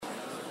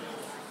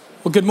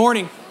Well, good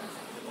morning.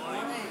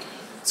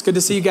 It's good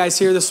to see you guys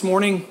here this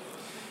morning.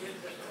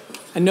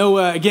 I know,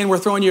 again, we're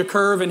throwing you a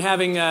curve and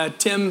having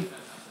Tim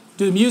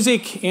do the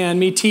music and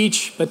me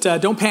teach, but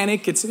don't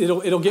panic.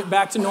 It'll get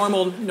back to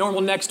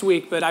normal next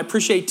week. But I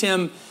appreciate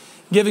Tim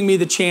giving me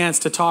the chance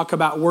to talk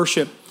about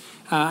worship.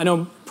 I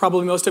know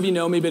probably most of you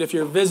know me, but if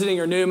you're visiting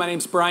or new, my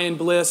name's Brian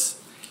Bliss,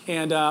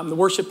 and I'm the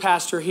worship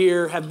pastor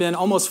here. Have been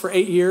almost for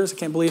 8 years. I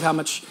can't believe how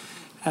much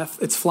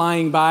it's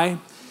flying by.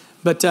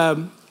 But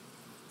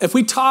if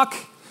we talk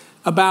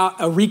about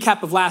a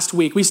recap of last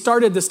week, we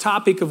started this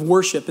topic of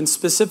worship, and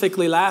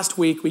specifically last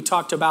week we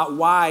talked about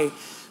why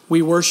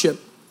we worship.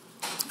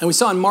 And we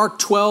saw in Mark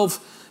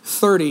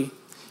 12:30,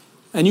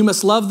 and you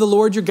must love the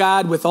Lord your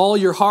God with all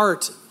your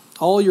heart,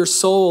 all your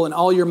soul, and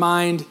all your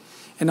mind,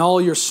 and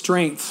all your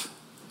strength.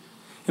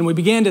 And we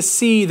began to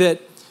see that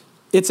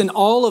it's an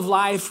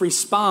all-of-life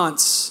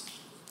response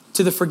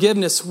to the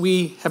forgiveness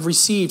we have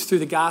received through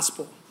the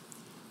gospel.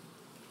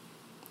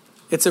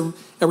 It's a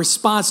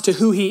response to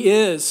who he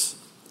is,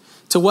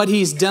 to what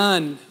he's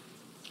done,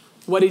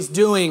 what he's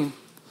doing,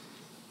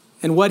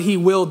 and what he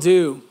will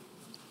do.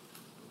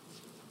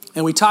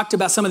 And we talked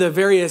about some of the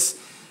various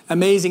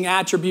amazing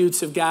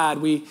attributes of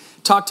God. We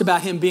talked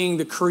about him being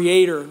the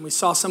creator, and we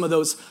saw some of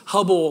those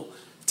Hubble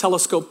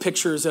telescope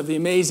pictures of the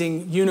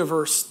amazing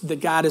universe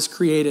that God has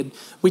created.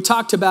 We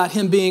talked about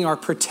him being our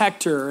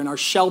protector and our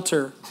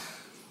shelter.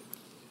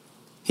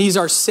 He's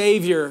our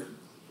Savior.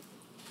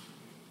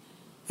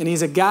 And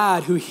he's a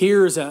God who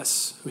hears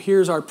us, who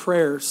hears our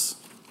prayers.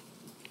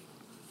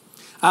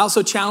 I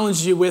also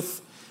challenged you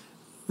with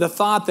the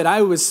thought that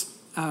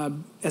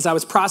as I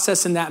was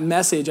processing that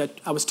message,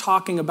 I was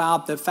talking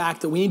about the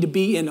fact that we need to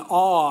be in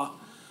awe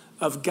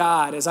of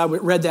God. As I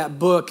read that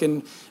book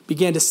and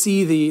began to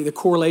see the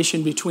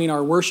correlation between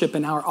our worship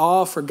and our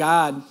awe for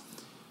God.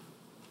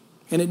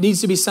 And it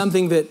needs to be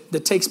something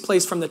that takes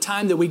place from the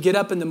time that we get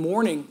up in the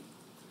morning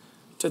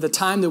to the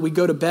time that we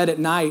go to bed at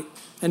night.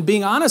 And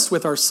being honest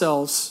with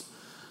ourselves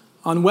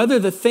on whether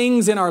the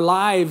things in our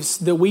lives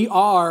that we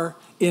are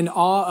in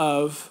awe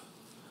of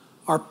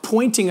are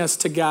pointing us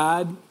to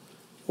God,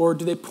 or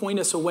do they point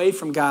us away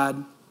from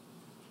God?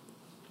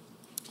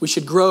 We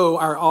should grow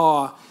our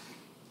awe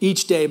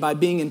each day by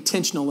being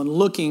intentional and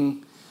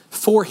looking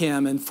for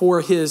him and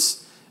for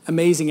his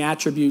amazing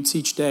attributes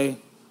each day.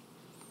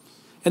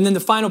 And then the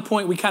final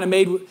point we kind of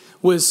made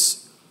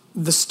was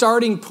the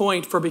starting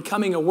point for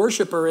becoming a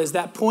worshiper is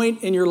that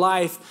point in your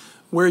life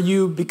where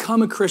you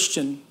become a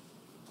Christian.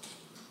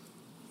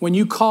 When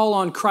you call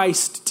on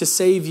Christ to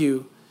save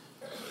you,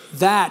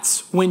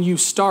 that's when you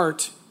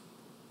start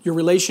your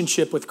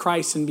relationship with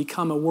Christ and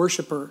become a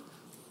worshiper.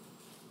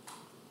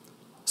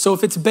 So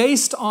if it's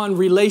based on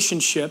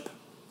relationship,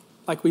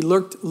 like we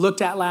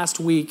looked at last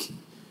week,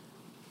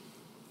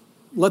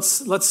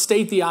 let's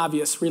state the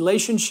obvious.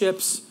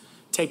 Relationships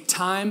take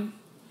time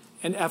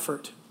and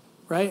effort,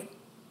 right?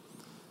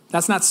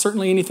 That's not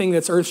certainly anything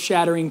that's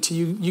earth-shattering to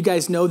you. You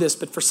guys know this,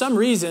 but for some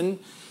reason,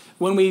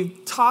 when we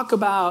talk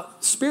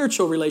about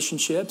spiritual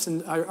relationships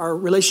and our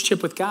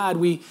relationship with God,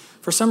 we,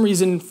 for some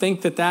reason,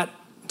 think that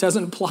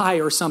doesn't apply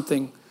or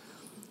something.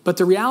 But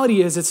the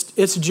reality is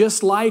it's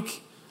just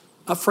like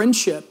a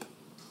friendship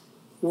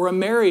or a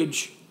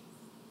marriage.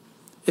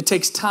 It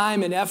takes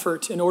time and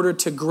effort in order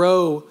to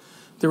grow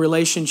the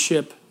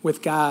relationship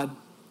with God.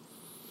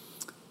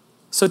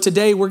 So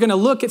today we're going to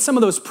look at some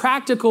of those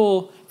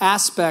practical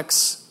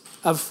aspects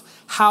of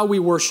how we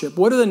worship.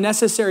 What are the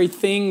necessary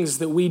things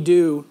that we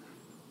do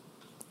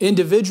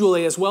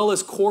individually as well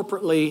as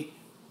corporately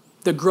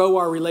to grow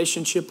our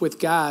relationship with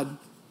God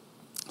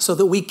so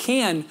that we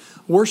can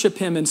worship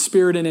him in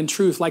spirit and in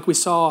truth, like we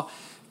saw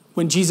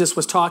when Jesus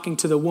was talking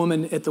to the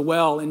woman at the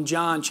well in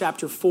John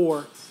chapter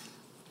 4.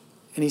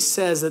 And he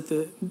says that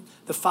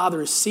the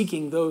Father is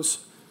seeking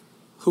those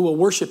who will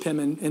worship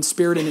him in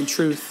spirit and in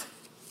truth.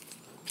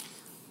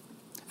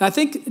 And I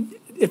think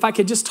if I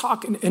could just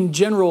talk in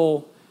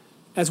general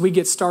as we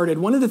get started,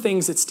 one of the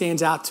things that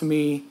stands out to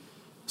me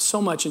so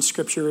much in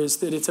Scripture is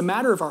that it's a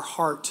matter of our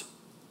heart.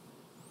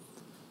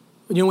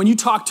 You know, when you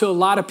talk to a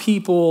lot of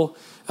people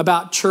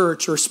about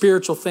church or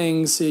spiritual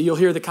things, you'll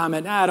hear the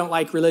comment, I don't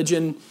like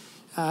religion,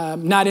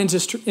 not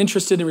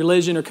interested in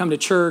religion or come to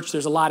church.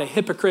 There's a lot of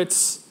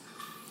hypocrites.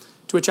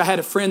 To which I had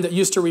a friend that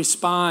used to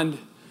respond,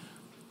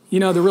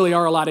 you know, there really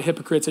are a lot of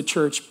hypocrites at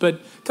church,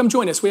 but come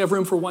join us. We have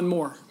room for one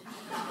more.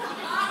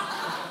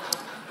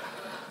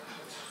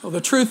 Well, the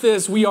truth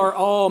is we are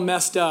all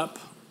messed up.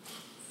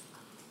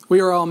 We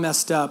are all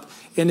messed up.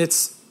 And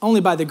it's only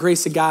by the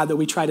grace of God that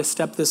we try to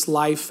step this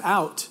life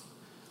out.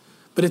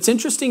 But it's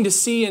interesting to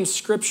see in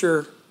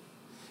Scripture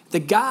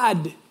that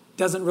God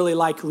doesn't really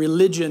like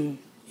religion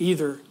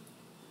either.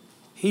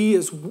 He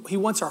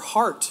wants our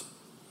heart.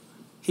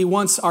 He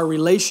wants our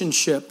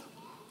relationship,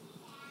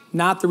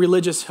 not the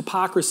religious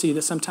hypocrisy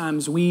that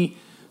sometimes we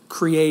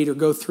create or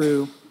go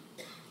through.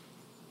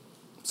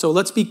 So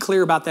let's be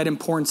clear about that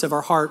importance of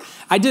our heart.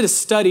 I did a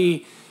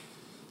study,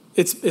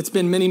 it's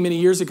been many, many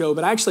years ago,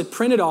 but I actually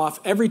printed off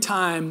every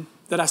time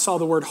that I saw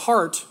the word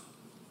heart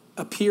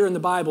appear in the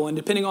Bible. And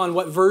depending on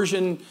what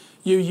version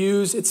you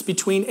use, it's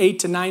between 800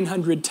 to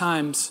 900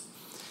 times.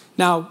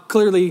 Now,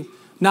 clearly,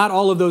 not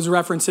all of those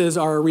references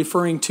are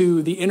referring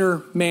to the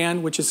inner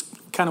man, which is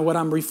kind of what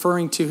I'm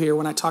referring to here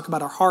when I talk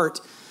about our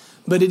heart.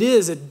 But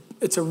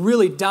it's a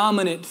really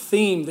dominant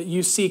theme that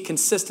you see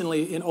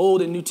consistently in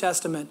Old and New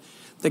Testament,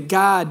 that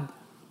God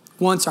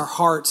wants our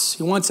hearts.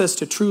 He wants us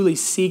to truly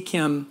seek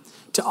him,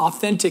 to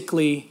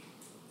authentically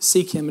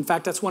seek him. In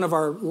fact, that's one of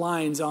our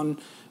lines on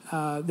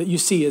that you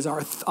see is our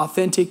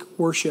authentic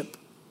worship.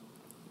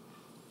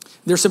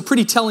 There's some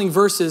pretty telling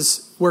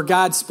verses where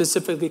God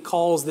specifically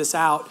calls this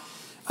out.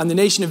 On the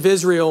nation of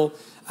Israel,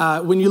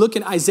 when you look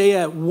in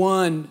Isaiah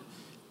 1,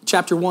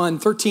 chapter 1,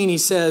 13, he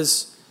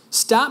says,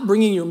 "Stop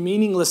bringing your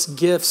meaningless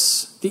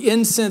gifts. The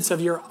incense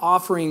of your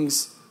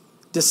offerings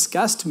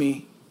disgust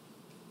me."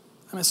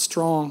 I'm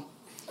strong.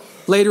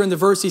 Later in the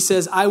verse, he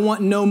says, "I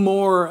want no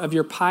more of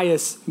your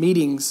pious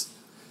meetings."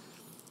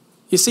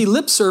 You see,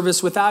 lip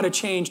service without a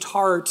changed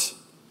heart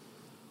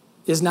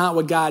is not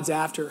what God's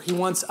after. He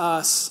wants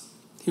us.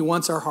 He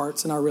wants our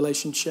hearts and our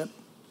relationship.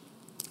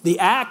 The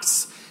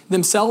acts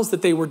themselves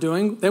that they were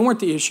doing, they weren't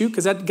the issue,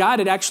 because God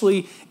had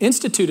actually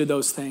instituted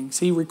those things.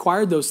 He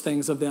required those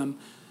things of them.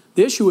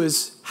 The issue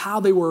is how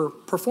they were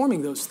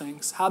performing those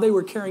things, how they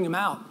were carrying them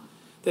out.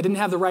 They didn't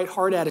have the right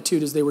heart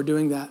attitude as they were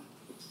doing that.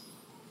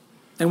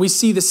 And we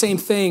see the same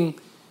thing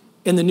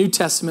in the New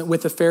Testament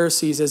with the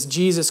Pharisees as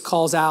Jesus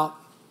calls out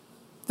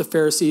the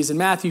Pharisees. In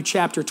Matthew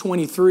chapter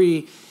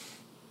 23,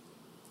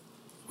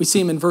 we see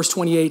him in verse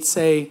 28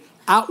 say,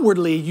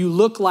 "Outwardly you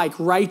look like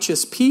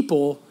righteous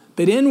people,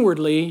 but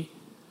inwardly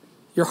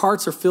your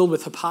hearts are filled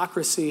with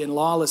hypocrisy and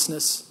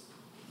lawlessness."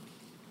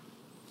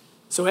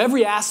 So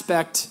every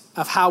aspect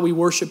of how we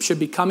worship should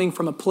be coming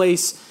from a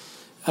place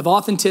of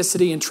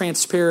authenticity and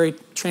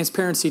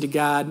transparency to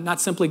God, not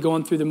simply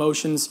going through the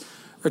motions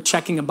or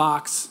checking a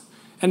box.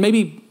 And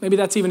maybe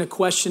that's even a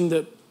question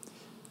that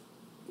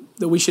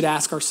we should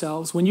ask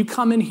ourselves. When you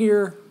come in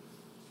here,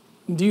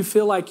 do you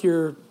feel like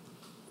you're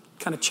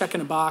kind of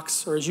checking a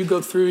box? Or as you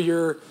go through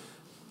your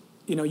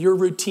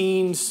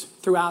routines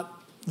throughout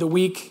the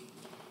week,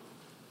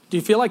 do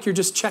you feel like you're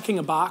just checking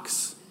a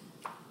box?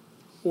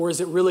 Or is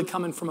it really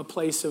coming from a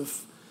place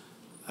of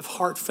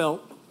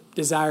heartfelt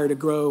desire to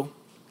grow?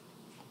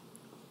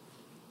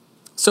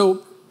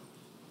 So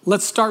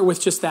let's start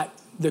with just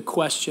the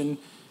question.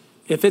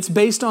 If it's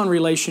based on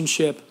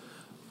relationship,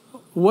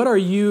 what are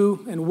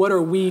you and what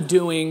are we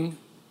doing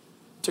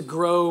to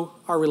grow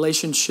our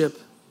relationship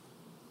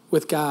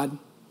with God?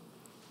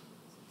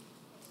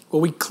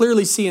 Well, we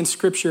clearly see in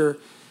Scripture,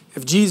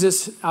 if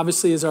Jesus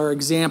obviously is our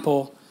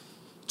example,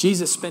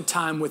 Jesus spent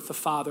time with the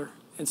Father,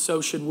 and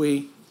so should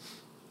we.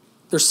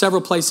 There's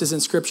several places in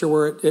Scripture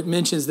where it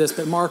mentions this,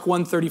 but Mark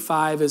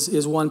 1:35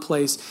 is one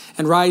place.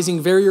 "And rising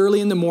very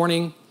early in the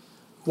morning,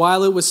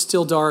 while it was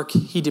still dark,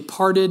 he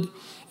departed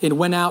and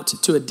went out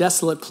to a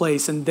desolate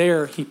place, and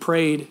there he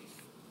prayed."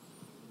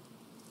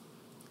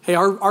 Hey,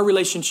 our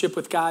relationship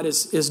with God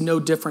is no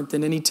different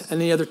than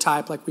any other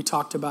type like we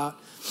talked about.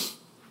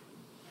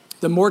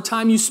 The more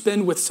time you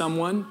spend with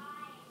someone,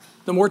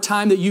 the more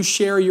time that you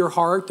share your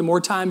heart, the more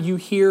time you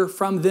hear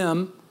from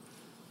them,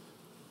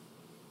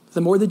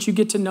 the more that you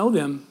get to know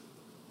them.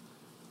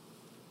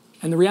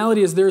 And the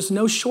reality is there's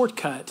no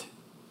shortcut.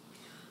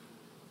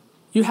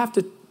 You have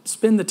to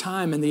spend the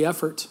time and the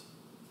effort.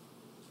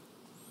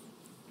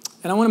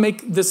 And I want to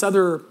make this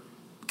other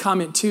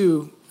comment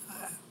too.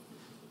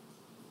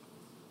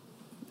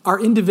 Our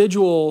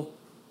individual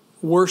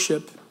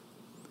worship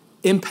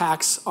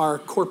impacts our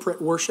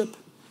corporate worship,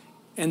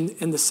 and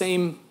the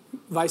same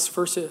vice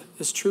versa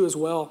is true as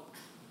well.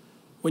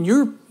 When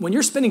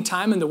you're spending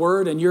time in the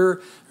Word and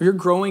you're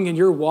growing in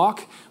your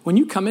walk, when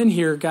you come in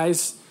here,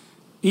 guys,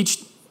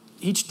 each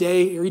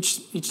day or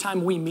each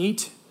time we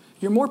meet,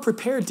 you're more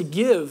prepared to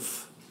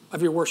give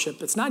of your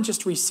worship. It's not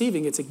just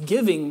receiving, it's a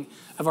giving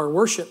of our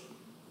worship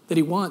that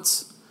He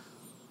wants.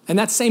 And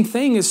that same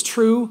thing is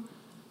true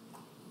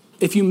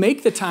if you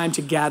make the time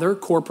to gather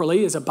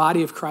corporally as a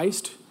body of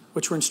Christ,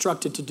 which we're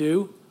instructed to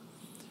do.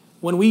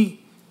 When we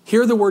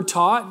hear the Word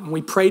taught, and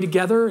we pray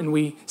together, and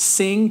we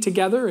sing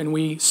together, and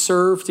we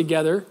serve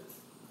together,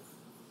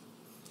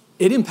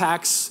 it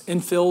impacts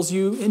and fills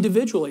you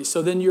individually.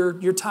 So then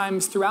your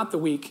times throughout the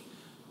week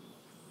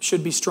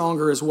should be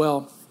stronger as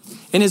well.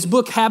 In his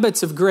book,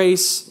 Habits of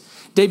Grace,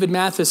 David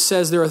Mathis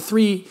says there are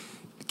 3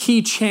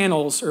 key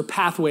channels or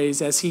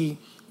pathways, as he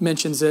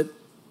mentions it,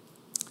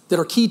 that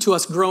are key to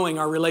us growing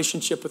our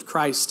relationship with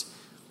Christ.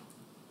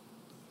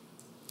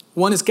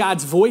 One is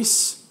God's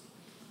voice.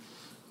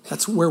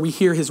 That's where we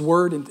hear His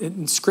word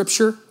in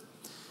Scripture.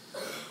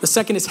 The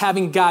second is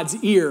having God's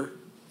ear.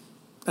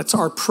 That's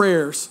our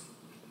prayers.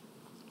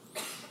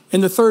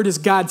 And the third is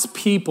God's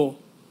people.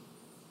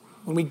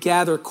 When we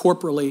gather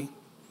corporately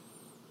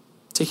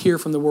to hear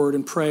from the word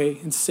and pray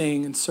and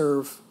sing and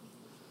serve.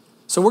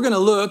 So we're going to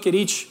look at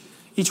each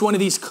one of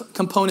these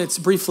components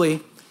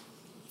briefly.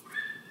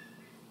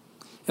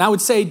 And I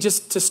would say,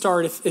 just to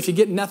start, if you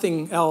get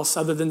nothing else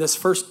other than this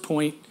first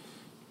point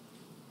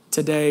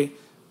today,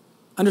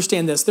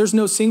 understand this. There's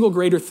no single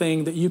greater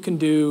thing that you can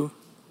do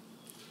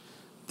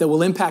that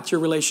will impact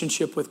your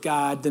relationship with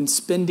God than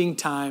spending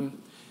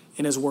time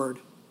in his word,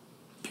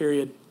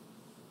 period.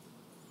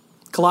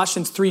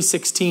 Colossians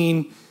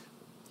 3:16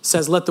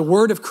 says, let the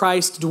word of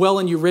Christ dwell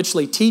in you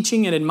richly,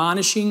 teaching and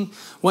admonishing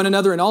one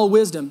another in all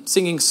wisdom,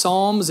 singing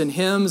psalms and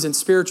hymns and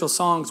spiritual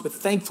songs with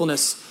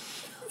thankfulness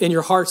in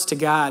your hearts to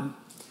God.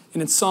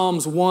 And in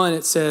Psalms 1,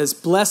 it says,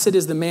 blessed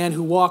is the man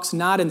who walks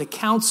not in the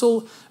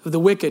counsel of the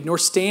wicked, nor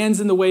stands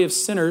in the way of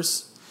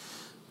sinners,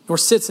 nor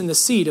sits in the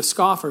seat of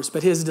scoffers,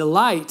 but his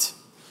delight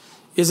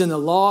is in the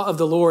law of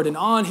the Lord, and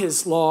on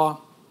his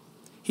law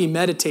he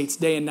meditates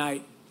day and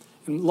night.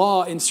 And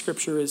law in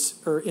Scripture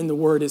in the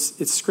Word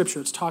it's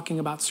Scripture. It's talking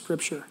about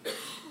Scripture.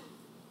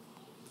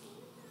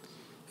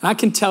 And I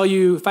can tell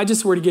you, if I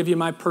just were to give you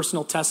my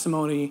personal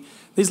testimony,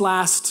 these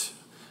last,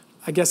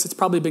 I guess it's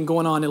probably been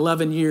going on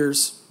 11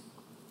 years.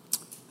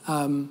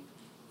 It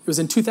was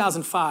in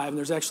 2005, and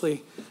there's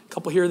actually a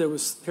couple here that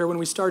was here when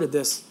we started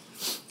this.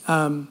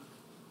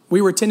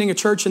 We were attending a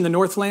church in the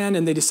Northland,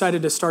 and they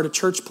decided to start a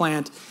church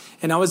plant.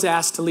 And I was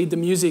asked to lead the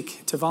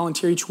music, to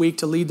volunteer each week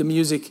to lead the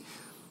music.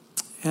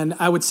 And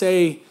I would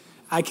say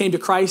I came to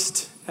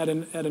Christ at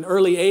an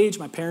early age.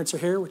 My parents are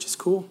here, which is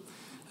cool.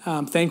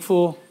 I'm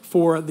thankful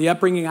for the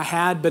upbringing I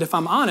had. But if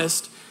I'm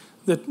honest,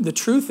 the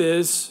truth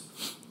is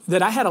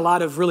that I had a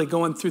lot of really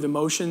going through the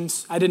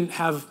motions. I didn't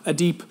have a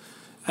deep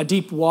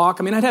walk.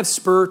 I mean, I'd have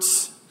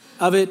spurts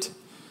of it,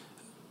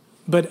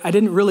 but I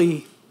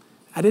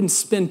didn't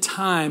spend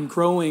time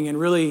growing and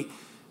really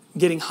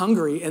getting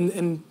hungry.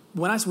 And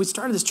when we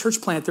started this church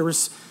plant, there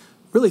was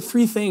really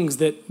three things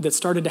that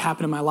started to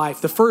happen in my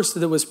life. The first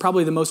that was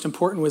probably the most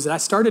important was that I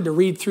started to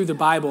read through the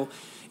Bible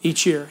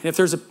each year. And if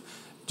there's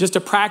just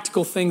a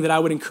practical thing that I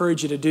would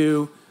encourage you to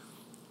do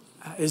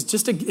is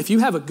if you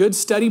have a good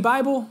study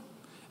Bible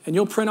and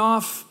you'll print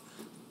off,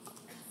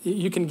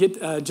 you can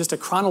get just a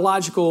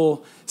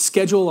chronological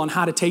schedule on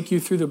how to take you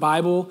through the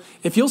Bible.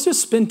 If you'll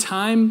just spend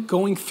time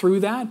going through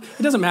that,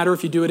 it doesn't matter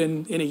if you do it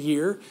in a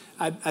year.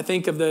 I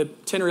think of the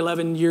 10 or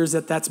 11 years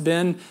that's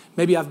been,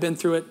 maybe I've been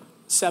through it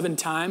 7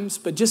 times,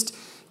 but just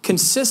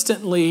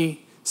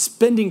consistently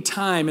spending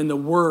time in the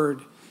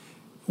Word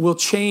will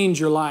change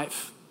your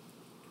life.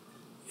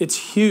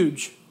 It's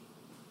huge.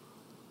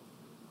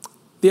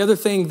 The other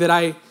thing that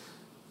I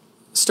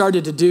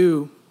started to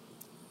do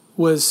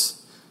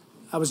was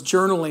I was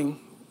journaling.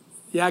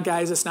 Yeah,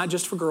 guys, it's not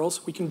just for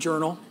girls. We can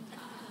journal.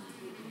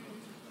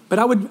 But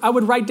I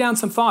would write down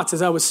some thoughts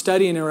as I was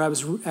studying or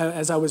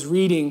as I was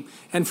reading.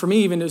 And for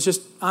me, even, it was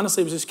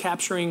just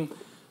capturing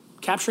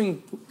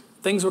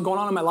things that were going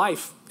on in my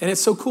life. And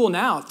it's so cool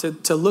now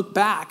to look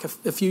back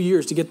a few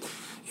years to get,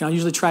 I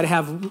usually try to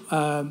have,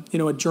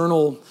 a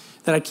journal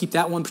that I keep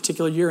that one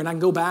particular year. And I can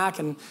go back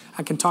and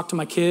I can talk to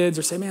my kids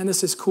or say, man,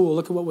 this is cool.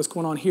 Look at what was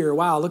going on here.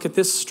 Wow, look at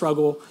this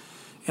struggle.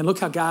 And look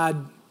how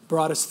God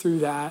brought us through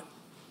that.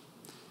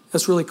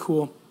 That's really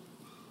cool.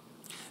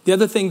 The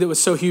other thing that was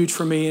so huge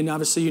for me, and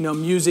obviously,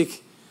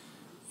 music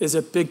is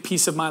a big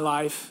piece of my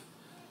life,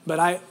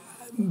 but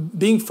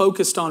being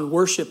focused on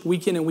worship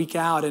week in and week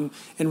out and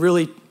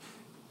really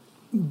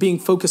being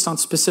focused on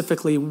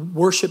specifically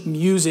worship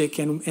music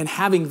and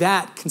having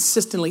that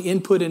consistently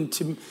input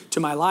into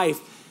my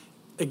life,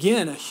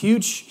 again, a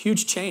huge,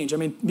 huge change. I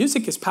mean,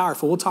 music is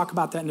powerful. We'll talk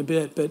about that in a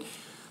bit, but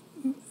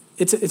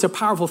it's a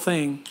powerful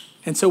thing.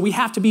 And so we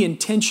have to be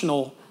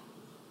intentional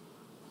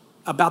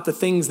about the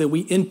things that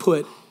we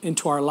input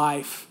into our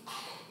life.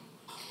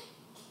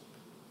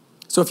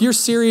 So if you're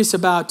serious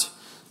about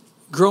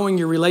growing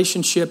your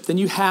relationship, then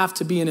you have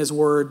to be in his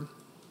word.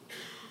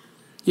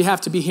 You have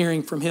to be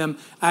hearing from him.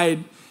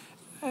 I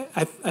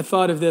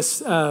thought of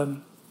this,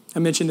 I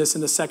mentioned this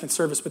in the second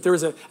service, but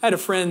I had a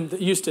friend that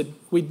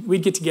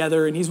we'd get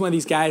together, and he's one of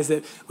these guys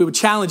that we would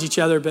challenge each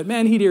other, but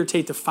man, he'd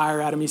irritate the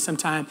fire out of me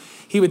sometime.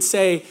 He would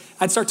say,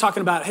 I'd start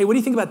talking about, hey, what do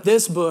you think about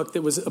this book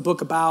that was a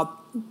book about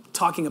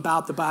talking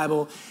about the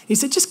Bible? He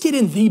said, just get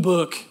in the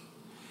book.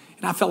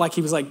 And I felt like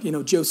he was like,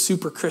 Joe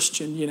Super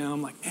Christian,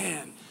 I'm like,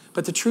 man.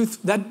 But the truth,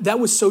 that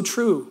was so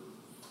true.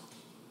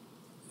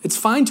 It's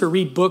fine to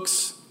read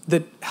books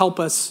that help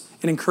us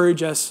and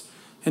encourage us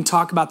and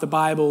talk about the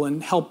Bible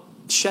and help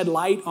shed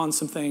light on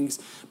some things.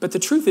 But the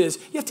truth is,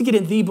 you have to get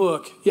in the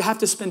book. You have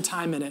to spend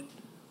time in it.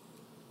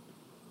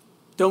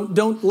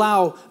 Don't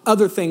allow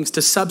other things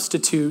to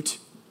substitute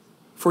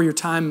for your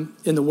time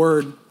in the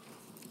Word.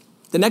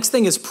 The next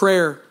thing is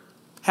prayer,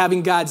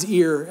 having God's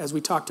ear, as we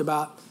talked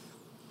about.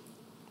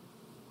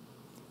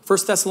 1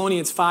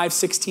 Thessalonians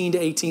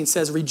 5:16-18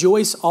 says,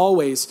 rejoice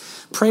always,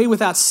 pray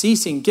without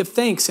ceasing, give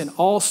thanks in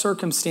all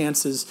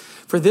circumstances,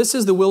 for this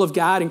is the will of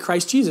God in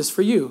Christ Jesus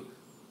for you.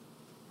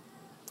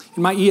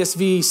 In my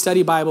ESV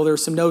study Bible, there were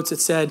some notes that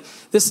said,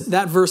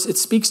 that verse, it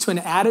speaks to an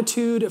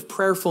attitude of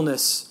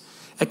prayerfulness,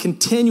 a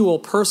continual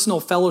personal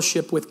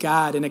fellowship with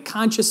God, and a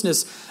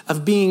consciousness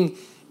of being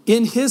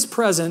in his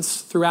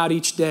presence throughout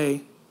each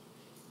day.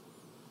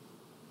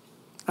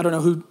 I don't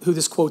know who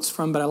this quote's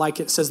from, but I like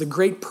it. It says, the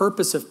great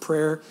purpose of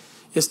prayer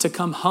is to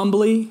come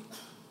humbly,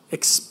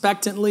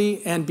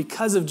 expectantly, and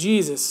because of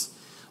Jesus,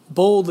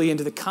 boldly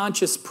into the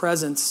conscious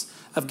presence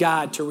of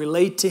God, to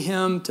relate to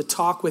him, to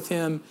talk with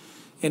him,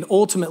 and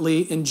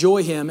ultimately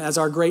enjoy him as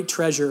our great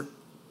treasure.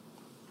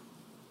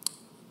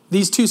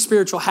 These two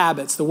spiritual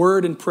habits, the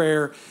word and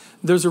prayer,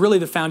 those are really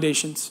the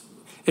foundations.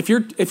 If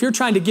you're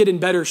trying to get in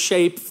better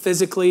shape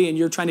physically and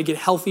you're trying to get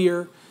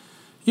healthier,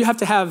 you have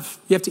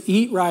to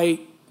eat right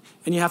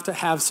and you have to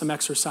have some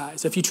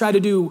exercise. If you try to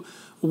do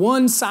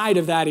one side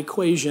of that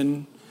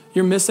equation,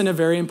 you're missing a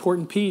very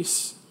important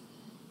piece.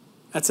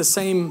 It's the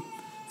same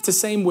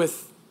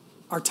with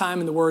our time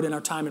in the Word and our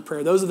time in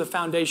prayer. Those are the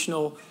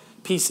foundational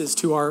pieces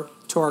to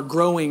our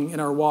growing in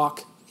our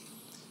walk.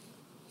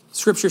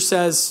 Scripture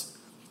says,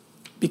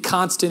 be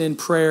constant in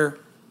prayer.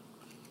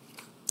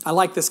 I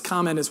like this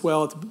comment as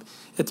well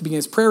at the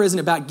beginning. Prayer isn't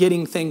about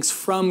getting things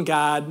from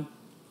God,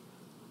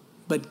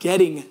 but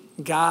getting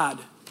God.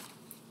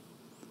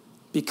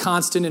 Be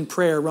constant in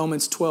prayer,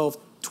 Romans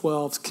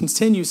 12:12.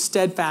 Continue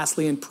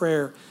steadfastly in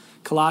prayer,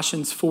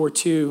 Colossians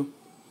 4:2.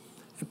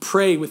 And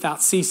pray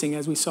without ceasing,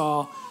 as we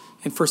saw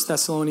in 1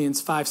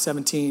 Thessalonians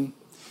 5:17.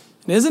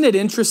 And isn't it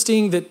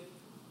interesting that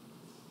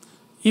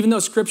even though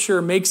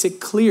Scripture makes it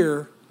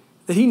clear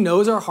that he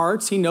knows our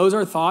hearts, he knows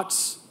our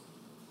thoughts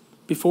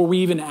before we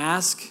even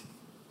ask?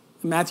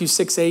 Matthew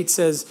 6:8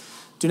 says,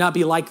 do not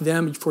be like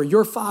them, for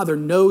your Father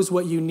knows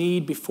what you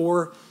need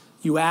before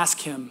you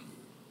ask him.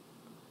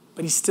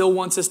 But he still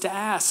wants us to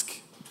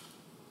ask.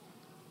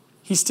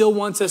 He still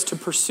wants us to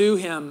pursue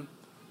him,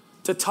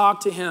 to talk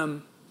to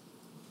him.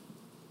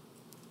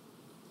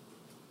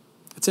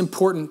 It's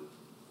important.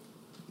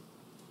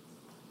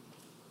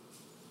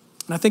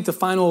 And I think the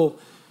final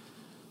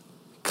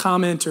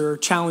comment or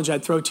challenge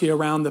I'd throw to you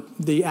around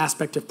the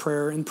aspect of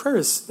prayer, and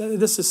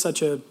this is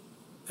such an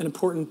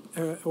important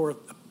or a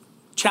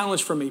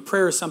challenge for me.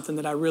 Prayer is something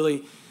that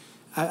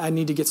I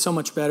need to get so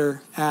much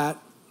better at,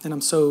 and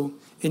I'm so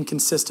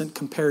inconsistent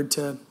compared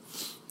to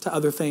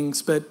other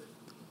things. But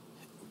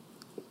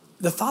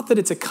the thought that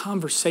it's a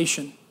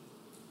conversation.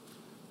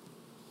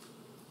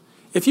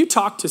 If you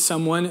talk to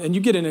someone and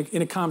you get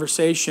in a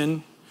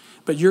conversation,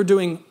 but you're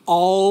doing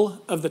all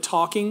of the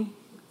talking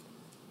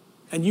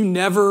and you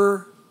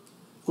never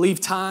leave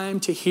time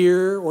to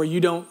hear or you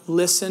don't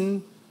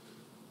listen,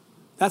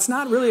 that's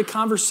not really a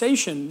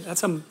conversation.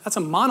 That's a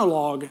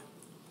monologue.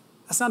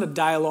 That's not a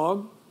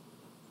dialogue.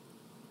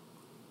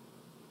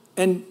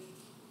 And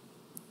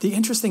the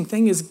interesting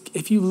thing is,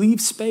 if you leave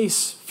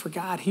space for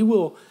God,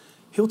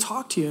 He'll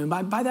talk to you.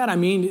 And by that I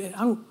mean,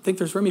 I don't think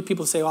there's very many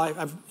people who say,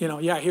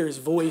 I hear his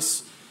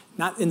voice,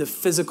 not in the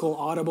physical,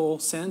 audible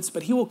sense,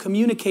 but he will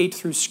communicate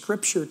through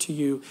Scripture to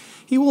you.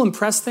 He will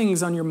impress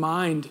things on your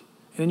mind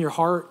and in your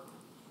heart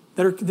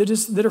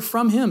that are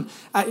from him.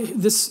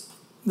 This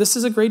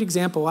is a great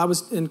example. I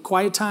was in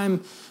quiet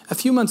time a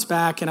few months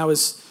back, and I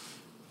was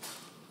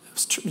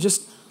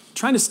just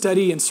trying to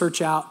study and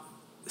search out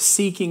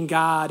seeking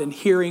God and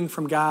hearing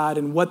from God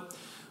and what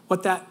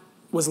that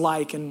was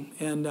like, and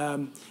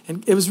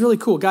it was really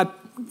cool. God,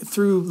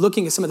 through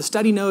looking at some of the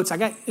study notes,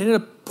 ended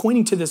up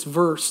pointing to this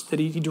verse that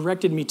he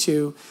directed me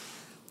to,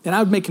 and I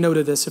would make note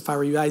of this if I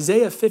were you.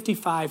 Isaiah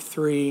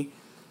 55:3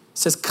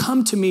 says,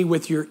 "Come to me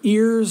with your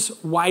ears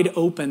wide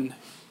open,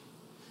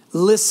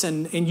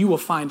 listen, and you will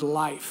find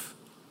life."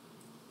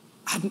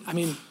 I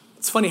mean,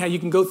 it's funny how you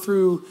can go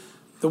through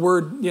the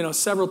word,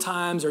 several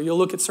times, or you'll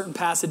look at certain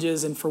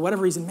passages, and for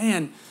whatever reason,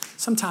 man,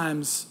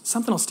 sometimes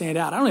something will stand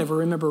out. I don't ever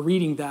remember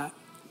reading that.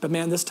 But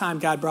man, this time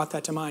God brought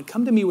that to mind.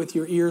 Come to me with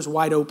your ears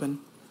wide open.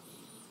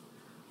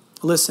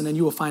 Listen, and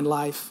you will find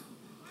life.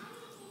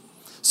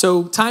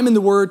 So time in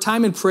the Word,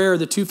 time in prayer are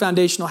the two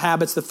foundational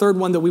habits. The third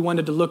one that we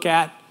wanted to look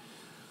at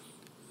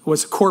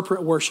was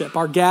corporate worship,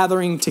 our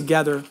gathering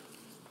together.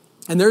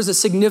 And there's a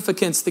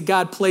significance that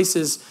God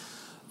places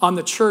on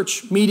the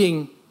church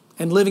meeting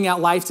and living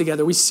out life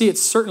together. We see it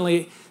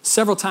certainly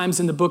several times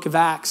in the book of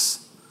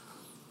Acts.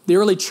 The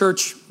early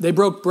church, they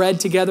broke bread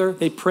together,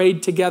 they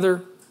prayed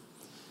together,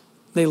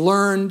 they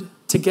learned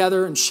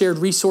together and shared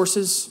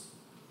resources.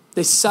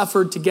 They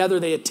suffered together.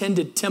 They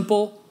attended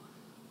temple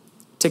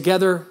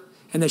together,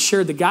 and they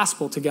shared the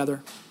gospel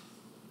together.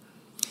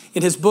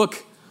 In his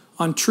book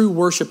on true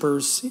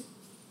worshipers,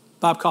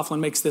 Bob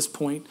Kauflin makes this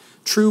point.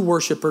 True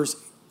worshipers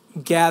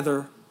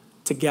gather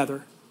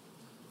together.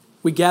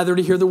 We gather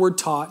to hear the word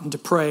taught and to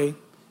pray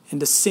and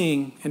to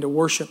sing and to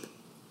worship.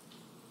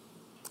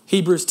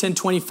 Hebrews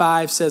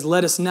 10:25 says,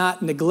 "Let us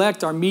not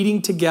neglect our meeting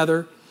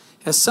together,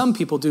 as some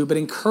people do, but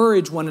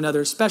encourage one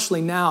another,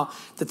 especially now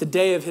that the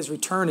day of his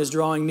return is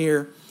drawing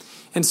near."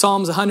 In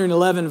Psalms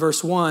 111,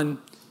 verse 1,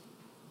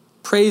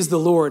 praise the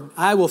Lord.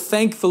 I will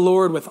thank the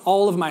Lord with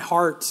all of my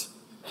heart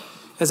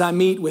as I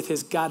meet with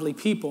his godly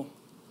people.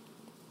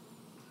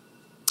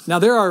 Now,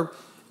 there are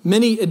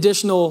many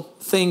additional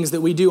things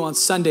that we do on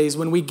Sundays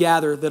when we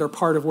gather that are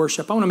part of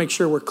worship. I want to make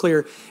sure we're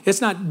clear.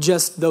 It's not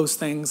just those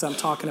things I'm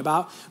talking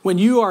about. When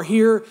you are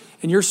here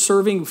and you're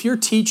serving, if you're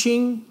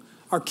teaching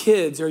our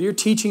kids, or you're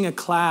teaching a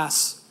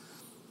class,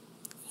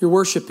 you're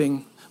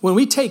worshiping. When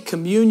we take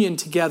communion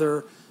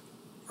together,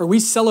 or we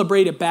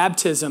celebrate a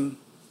baptism,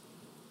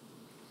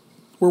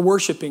 we're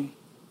worshiping.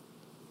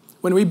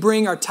 When we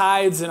bring our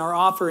tithes and our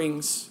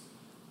offerings,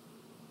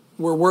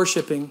 we're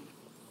worshiping.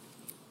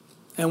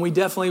 And we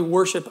definitely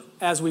worship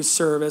as we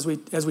serve, as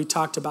we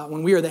talked about.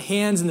 When we are the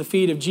hands and the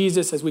feet of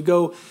Jesus, as we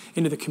go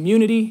into the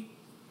community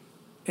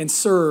and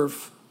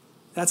serve,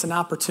 that's an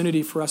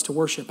opportunity for us to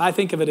worship. I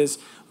think of it as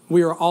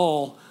we are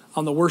all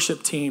on the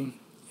worship team.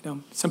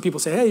 Some people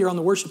say, hey, you're on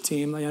the worship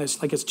team.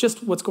 It's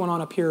just what's going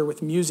on up here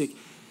with music.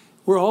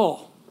 We're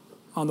all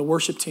on the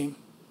worship team.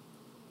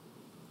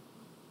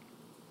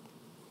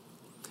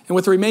 And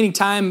with the remaining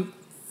time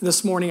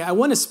this morning, I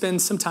want to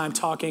spend some time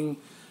talking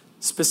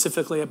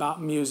specifically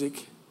about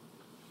music.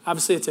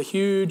 Obviously, it's a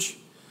huge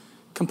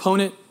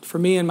component for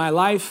me in my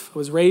life. I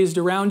was raised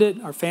around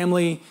it. Our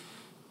family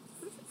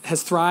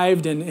has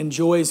thrived and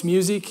enjoys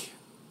music.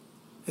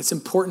 It's an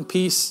important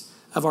piece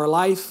of our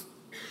life.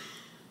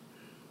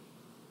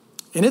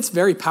 And it's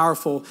very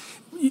powerful.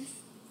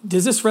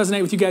 Does this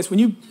resonate with you guys? When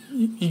you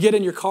get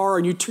in your car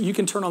and you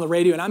can turn on the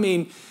radio, and I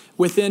mean,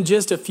 within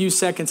just a few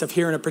seconds of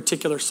hearing a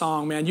particular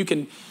song, man,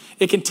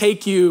 it can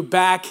take you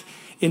back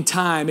in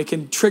time. It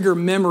can trigger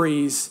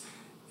memories.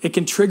 It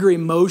can trigger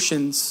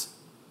emotions.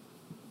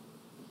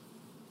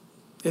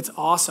 It's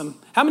awesome.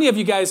 How many of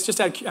you guys,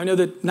 I know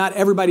that not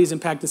everybody's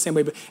impacted the same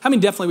way, but how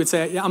many definitely would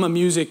say, yeah, I'm a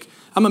music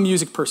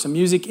person.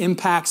 Music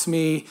impacts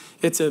me.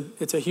 It's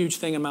a huge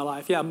thing in my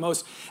life. Yeah,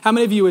 most. How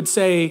many of you would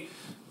say,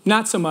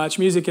 not so much,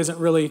 music isn't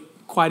really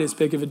quite as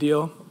big of a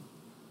deal?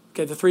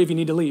 Okay, the three of you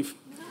need to leave.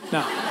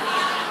 No.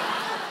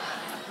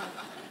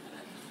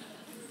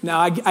 No,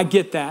 I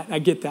get that. I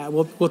get that.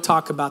 We'll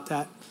talk about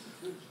that.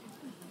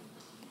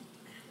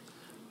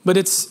 But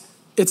it's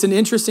an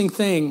interesting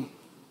thing.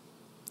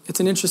 It's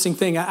an interesting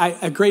thing.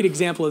 A great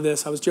example of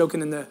this, I was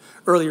joking in the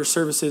earlier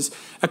services,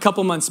 a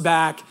couple months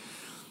back,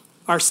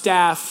 our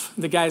staff,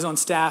 the guys on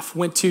staff,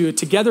 went to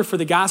Together for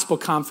the Gospel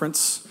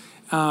conference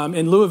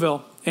in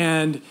Louisville,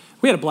 and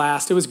we had a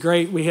blast. It was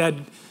great. We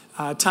had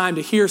time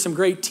to hear some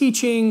great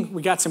teaching.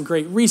 We got some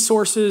great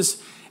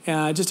resources.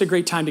 Just a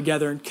great time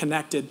together and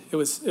connected. It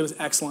was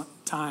excellent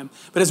time.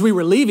 But as we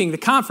were leaving the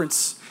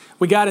conference,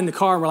 we got in the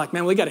car and we're like,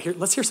 man,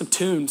 let's hear some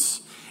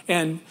tunes.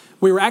 And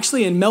we were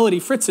actually in Melody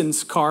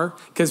Fritzen's car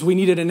because we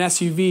needed an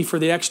SUV for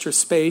the extra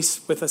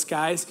space with us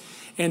guys.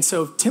 And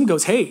so Tim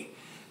goes, hey,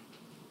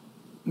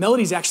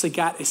 Melody's actually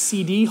got a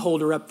CD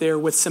holder up there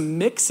with some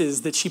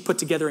mixes that she put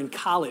together in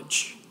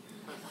college.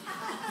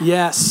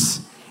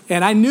 Yes.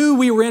 And I knew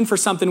we were in for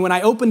something when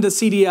I opened the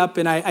CD up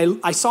and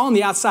I saw on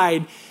the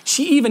outside,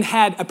 she even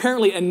had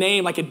apparently a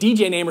name, like a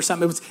DJ name or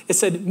something. It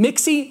said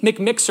Mixie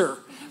McMixer.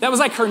 That was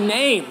like her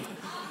name.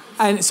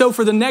 And so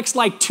for the next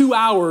 2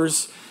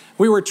 hours,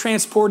 we were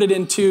transported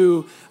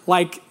into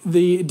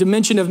the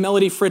dimension of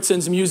Melody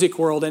Fritzen's music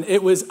world, and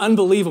it was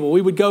unbelievable.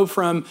 We would go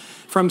from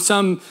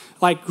some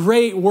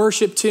great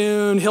worship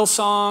tune,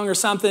 Hillsong or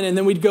something, and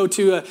then we'd go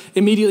to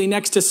immediately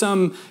next to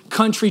some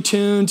country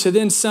tune, to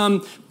then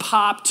some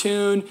pop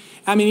tune.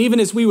 I mean, even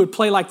as we would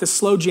play the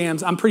slow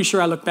jams, I'm pretty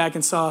sure I looked back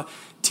and saw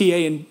TA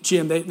and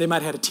Jim. They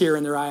might have had a tear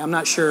in their eye. I'm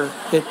not sure.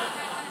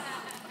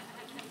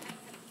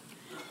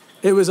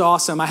 It was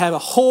awesome. I have a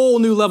whole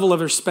new level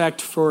of respect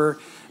for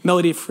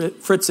Melody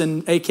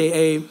Fritzen,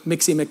 a.k.a.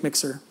 Mixie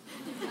McMixer.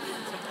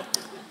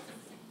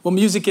 Well,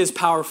 music is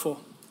powerful.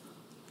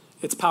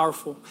 It's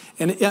powerful.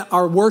 And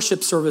our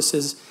worship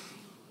services,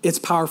 it's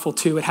powerful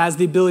too. It has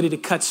the ability to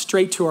cut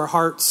straight to our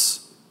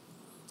hearts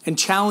and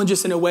challenge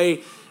us in a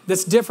way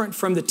that's different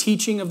from the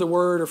teaching of the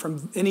word or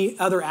from any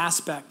other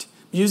aspect.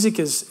 Music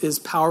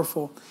is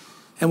powerful.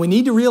 And we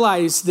need to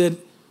realize that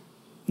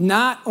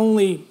not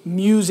only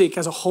music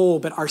as a whole,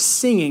 but our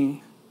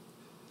singing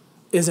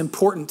is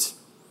important.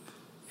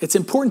 It's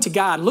important to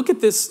God. Look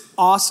at this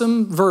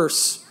awesome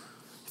verse.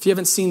 If you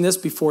haven't seen this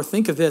before,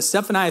 think of this.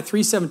 Zephaniah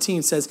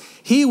 3:17 says,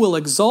 he will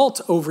exult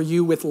over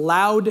you with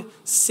loud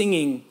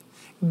singing.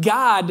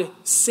 God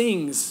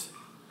sings.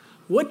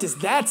 What does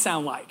that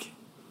sound like?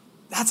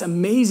 That's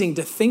amazing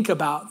to think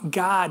about,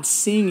 God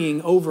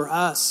singing over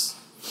us.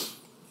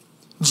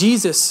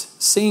 Jesus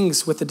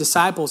sings with the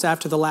disciples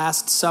after the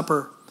Last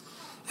Supper,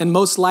 and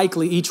most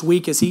likely each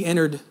week as he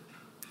entered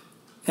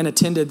and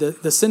attended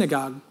the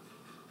synagogue.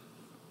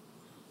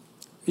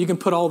 You can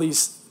put all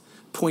these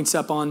points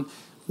up on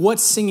what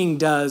singing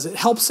does. It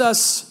helps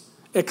us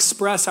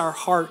express our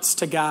hearts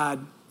to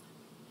God.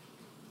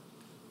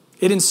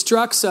 It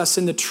instructs us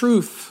in the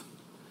truth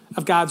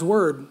of God's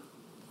word.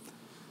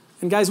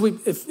 And guys,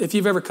 if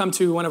you've ever come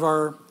to one of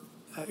our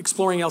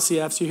Exploring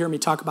LCFs, you hear me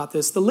talk about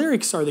this. The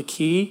lyrics are the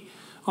key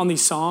on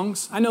these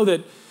songs. I know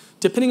that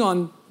depending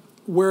on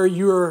where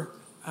you're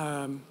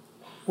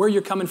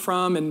coming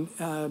from,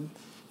 and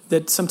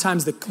that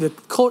sometimes the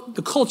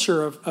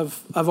culture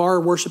of our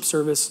worship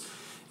service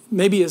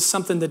maybe is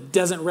something that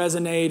doesn't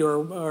resonate,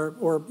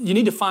 or you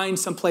need to find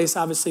some place,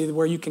 obviously,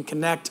 where you can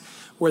connect,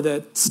 where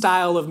the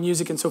style of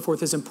music and so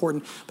forth is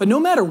important. But no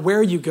matter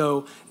where you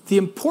go, the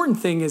important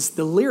thing is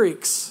the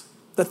lyrics,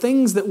 the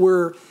things that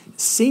we're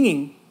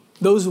singing,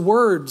 those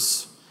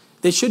words.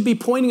 They should be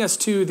pointing us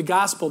to the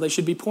gospel. They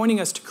should be pointing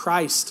us to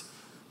Christ,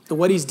 to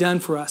what he's done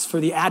for us, to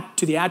the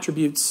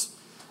attributes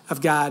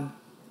of God.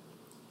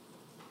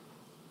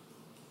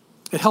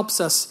 It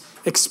helps us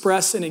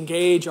express and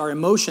engage our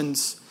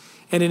emotions,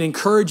 and it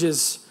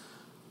encourages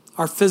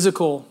our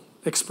physical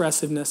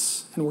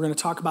expressiveness. And we're going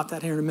to talk about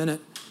that here in a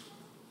minute.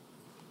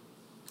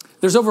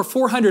 There's over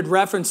 400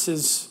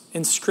 references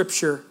in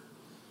Scripture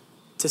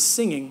to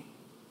singing.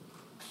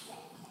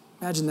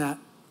 Imagine that.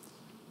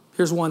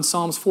 Here's one,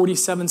 Psalms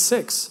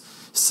 47:6.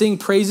 Sing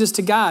praises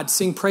to God.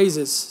 Sing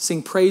praises.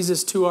 Sing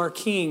praises to our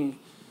King.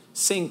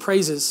 Sing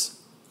praises.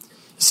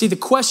 You see, the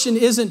question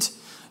isn't,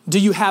 do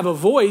you have a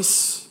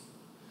voice,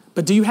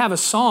 but do you have a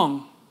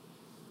song?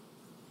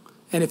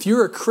 And if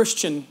you're a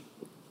Christian,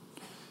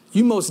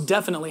 you most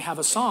definitely have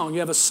a song. You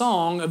have a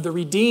song of the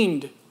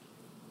redeemed.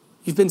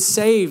 You've been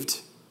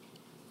saved.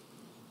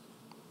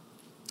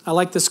 I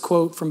like this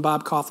quote from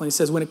Bob Kauflin. He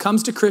says, when it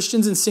comes to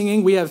Christians and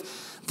singing, we have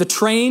the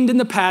trained and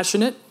the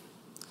passionate,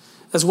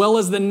 as well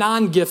as the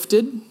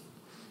non-gifted,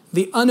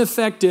 the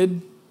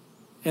unaffected,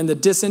 and the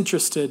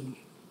disinterested.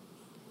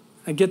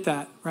 I get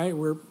that, right?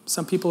 Where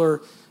some people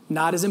are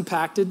not as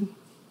impacted.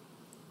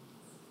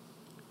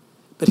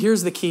 But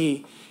here's the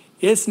key.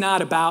 It's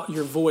not about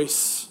your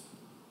voice.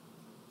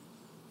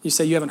 You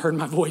say, you haven't heard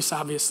my voice,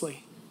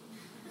 obviously.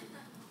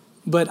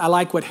 But I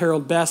like what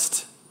Harold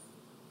Best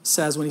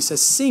says when he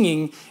says,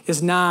 singing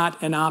is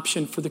not an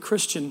option for the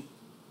Christian.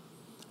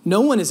 No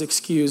one is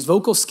excused.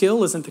 Vocal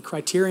skill isn't the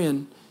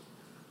criterion.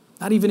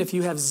 Not even if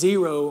you have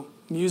zero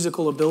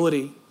musical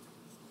ability.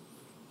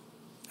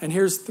 And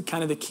here's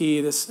the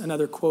key,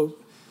 another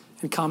quote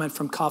and comment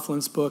from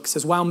Coughlin's book. It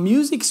says, while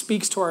music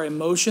speaks to our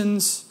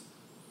emotions,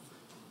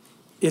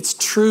 its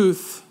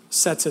truth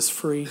sets us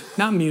free,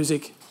 not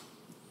music.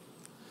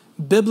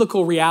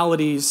 Biblical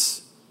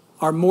realities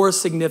are more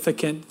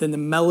significant than the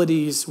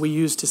melodies we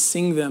use to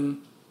sing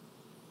them.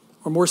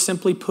 Or more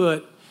simply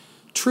put,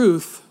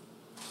 truth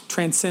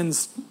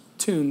transcends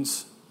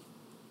tunes.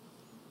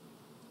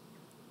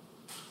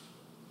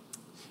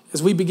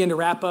 As we begin to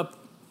wrap up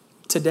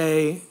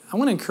today, I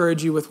want to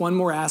encourage you with one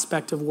more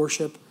aspect of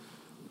worship,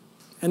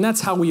 and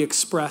that's how we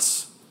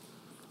express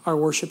our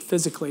worship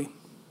physically.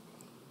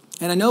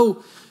 And I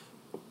know,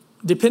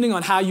 depending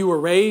on how you were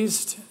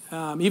raised,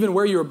 even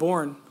where you were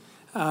born,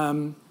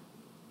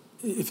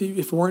 if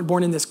you weren't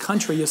born in this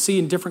country, you'll see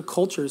in different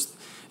cultures,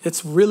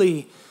 it's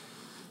really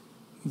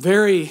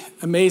very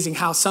amazing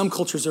how some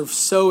cultures are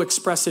so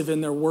expressive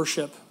in their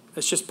worship.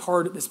 It's just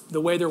it's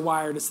the way they're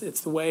wired. It's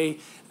the way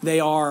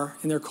they are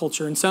in their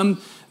culture. And some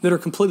that are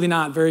completely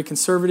not, very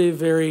conservative,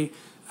 very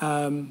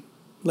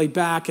laid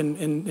back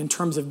in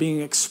terms of being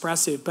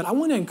expressive. But I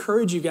want to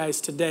encourage you guys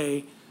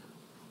today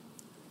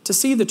to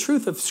see the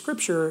truth of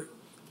Scripture,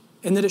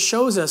 and that it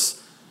shows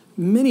us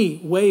many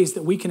ways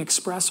that we can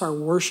express our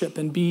worship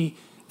and be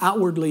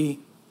outwardly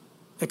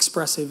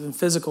expressive and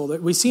physical.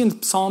 That we see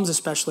in Psalms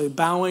especially,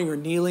 bowing or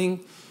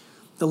kneeling,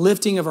 the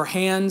lifting of our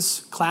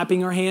hands,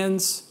 clapping our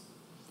hands,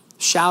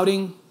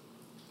 shouting,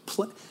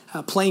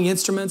 playing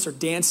instruments or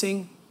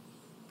dancing.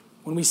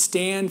 When we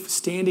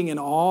standing in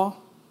awe.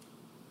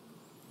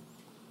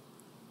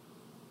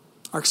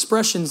 Our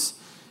expressions,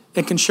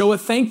 it can show a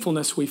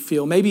thankfulness we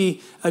feel,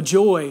 maybe a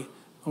joy.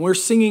 When we're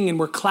singing and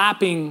we're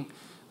clapping,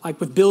 like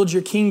with Build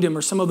Your Kingdom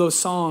or some of those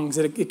songs,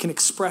 that it can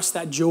express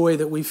that joy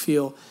that we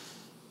feel.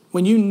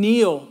 When you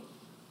kneel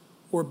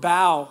or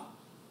bow,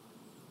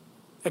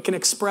 it can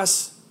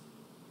express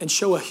and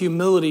show a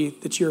humility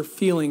that you're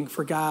feeling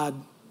for God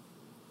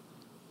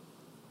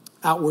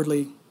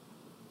outwardly.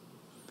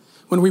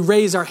 When we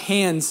raise our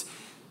hands,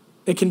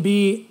 it can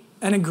be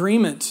an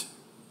agreement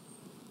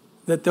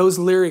that those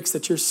lyrics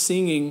that you're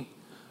singing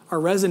are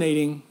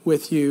resonating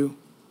with you.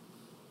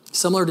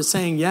 Similar to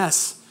saying,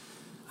 yes,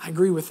 I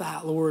agree with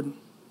that, Lord.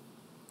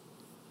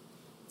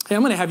 Hey,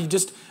 I'm going to have you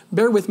just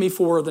bear with me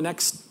for the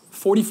next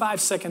 45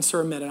 seconds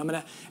or a minute. I'm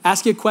going to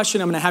ask you a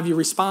question. I'm going to have you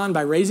respond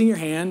by raising your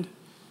hand.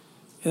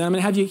 And then I'm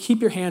going to have you keep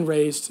your hand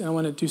raised, and I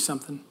want to do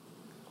something.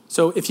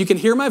 So if you can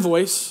hear my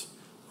voice,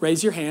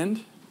 raise your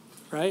hand,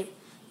 right?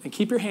 And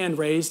keep your hand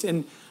raised.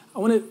 And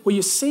will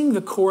you sing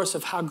the chorus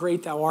of How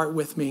Great Thou Art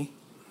with me?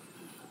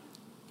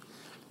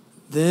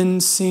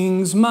 Then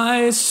sings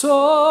my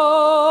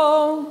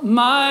soul,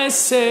 my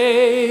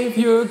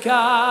Savior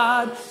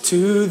God,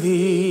 to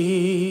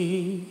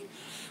thee.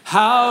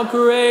 How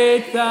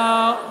great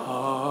thou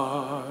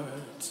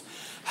art,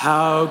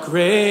 how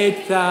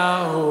great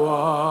thou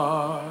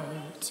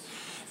art.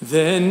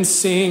 Then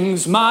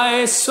sings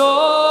my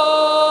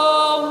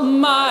soul,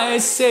 my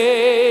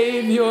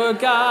Savior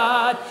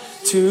God,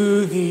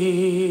 to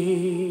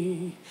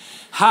thee.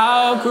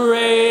 How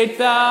great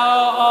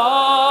thou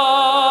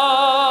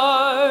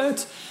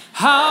art,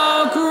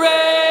 how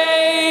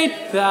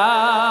great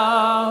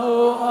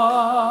thou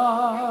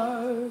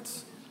art.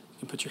 You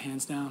can put your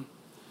hands down.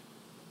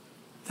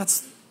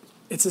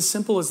 It's as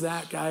simple as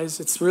that, guys.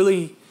 It's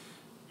really,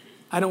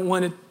 I don't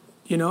want it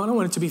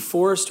to be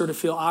forced or to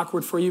feel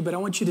awkward for you, but I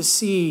want you to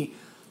see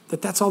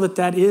that that's all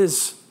that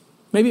is.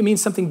 Maybe it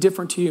means something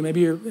different to you.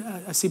 Maybe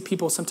I see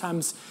people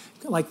sometimes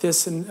like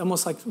this and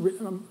almost like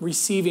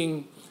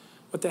receiving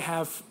what they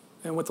have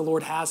and what the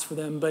Lord has for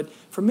them. But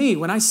for me,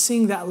 when I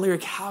sing that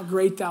lyric, how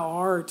great thou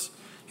art,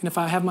 And if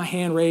I have my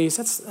hand raised,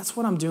 that's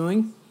what I'm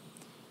doing.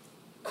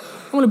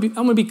 I want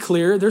to be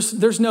clear.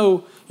 There's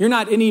no, you're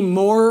not any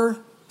more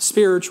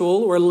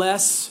spiritual or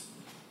less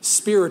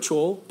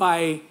spiritual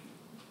by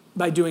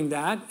doing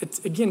that.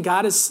 Again,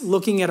 God is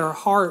looking at our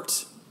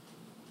heart.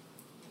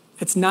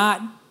 It's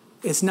not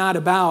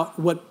about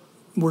what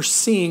we're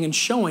seeing and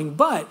showing,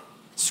 but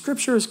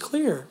Scripture is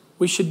clear.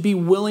 We should be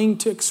willing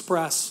to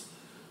express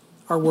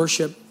our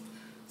worship.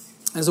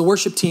 As the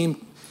worship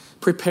team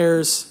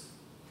prepares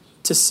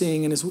to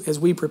sing and as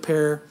we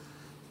prepare,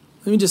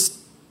 let me just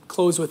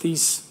close with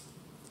these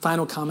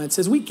final comments.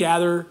 As we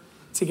gather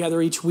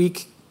together each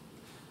week,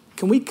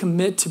 can we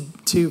commit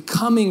to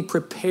coming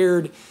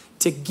prepared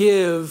to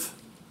give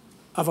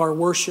of our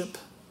worship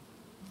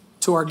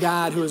to our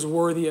God who is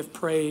worthy of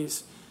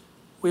praise?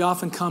 We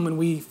often come and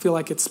we feel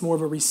like it's more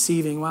of a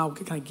receiving. Wow, what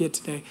can I get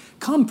today?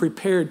 Come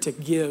prepared to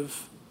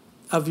give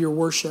of your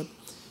worship.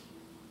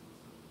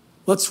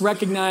 Let's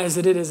recognize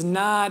that it is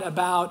not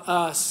about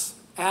us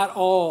at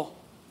all.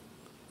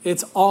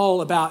 It's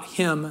all about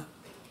Him.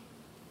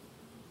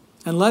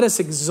 And let us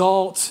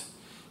exalt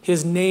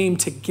His name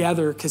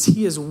together because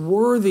He is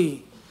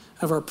worthy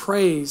of our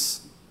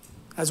praise.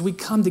 As we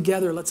come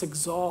together, let's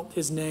exalt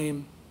His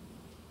name.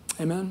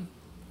 Amen.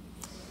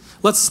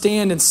 Let's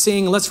stand and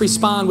sing. Let's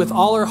respond with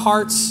all our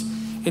hearts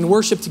in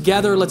worship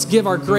together. Let's give our grace.